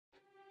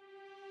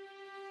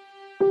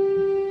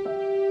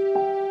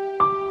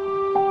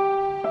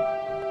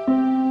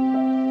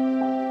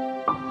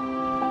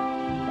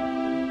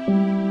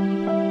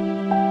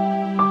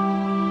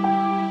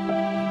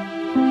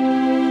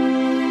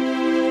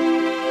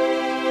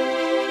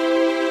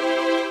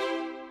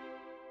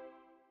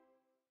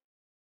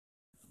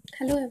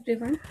Hello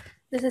everyone,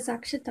 this is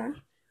Akshatha.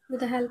 With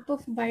the help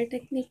of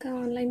Biotecnika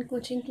online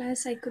coaching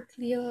class, I could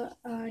clear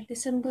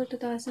December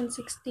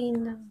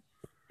 2016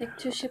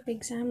 lectureship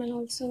exam and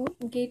also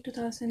GATE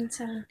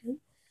 2017.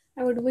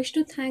 I would wish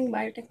to thank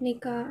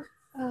Biotecnika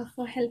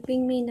for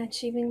helping me in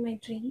achieving my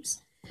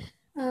dreams.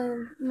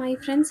 My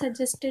friend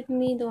suggested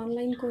me the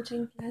online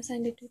coaching class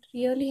and it would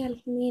really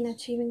help me in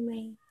achieving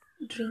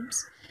my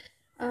dreams.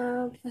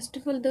 First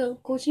of all, the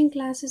coaching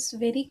class is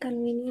very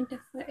convenient,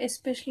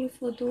 especially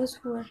for those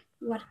who are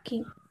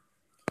working.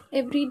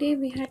 Every day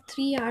we had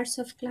 3 hours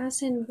of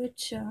class in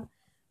which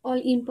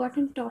all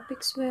important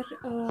topics were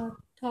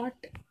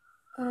taught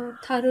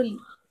thoroughly.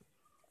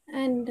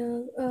 And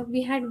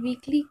we had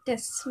weekly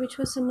tests, which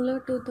were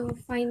similar to the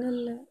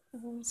final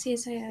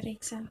CSIR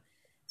exam.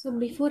 So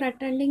before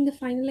attending the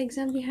final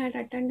exam, we had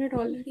attended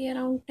already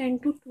around 10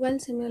 to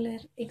 12 similar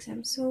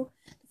exams. So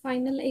the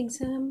final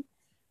exam,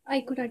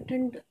 I could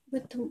attend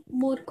with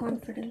more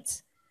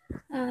confidence.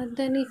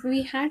 Then if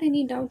we had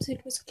any doubts,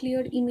 it was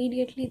cleared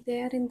immediately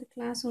there in the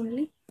class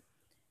only.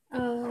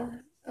 Uh,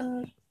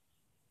 uh,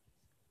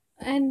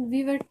 and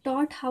we were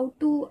taught how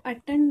to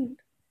attend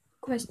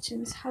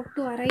questions, how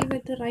to arrive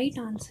at the right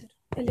answer,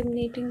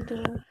 eliminating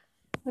the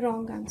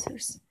wrong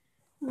answers.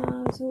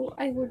 So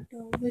I would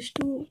wish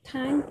to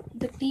thank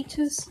the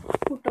teachers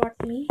who taught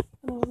me,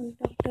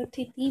 Dr.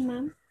 Thiti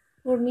ma'am,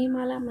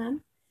 Urmimala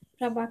ma'am,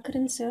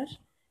 Prabhakaran sir,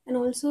 and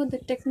also the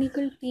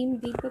technical team,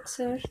 Deepak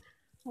sir,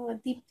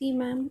 Deepthi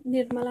ma'am,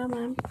 Nirmala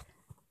ma'am,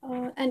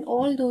 and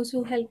all those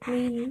who helped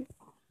me in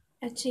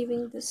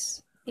achieving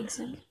this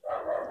exam.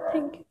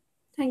 Thank you.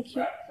 Thank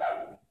you.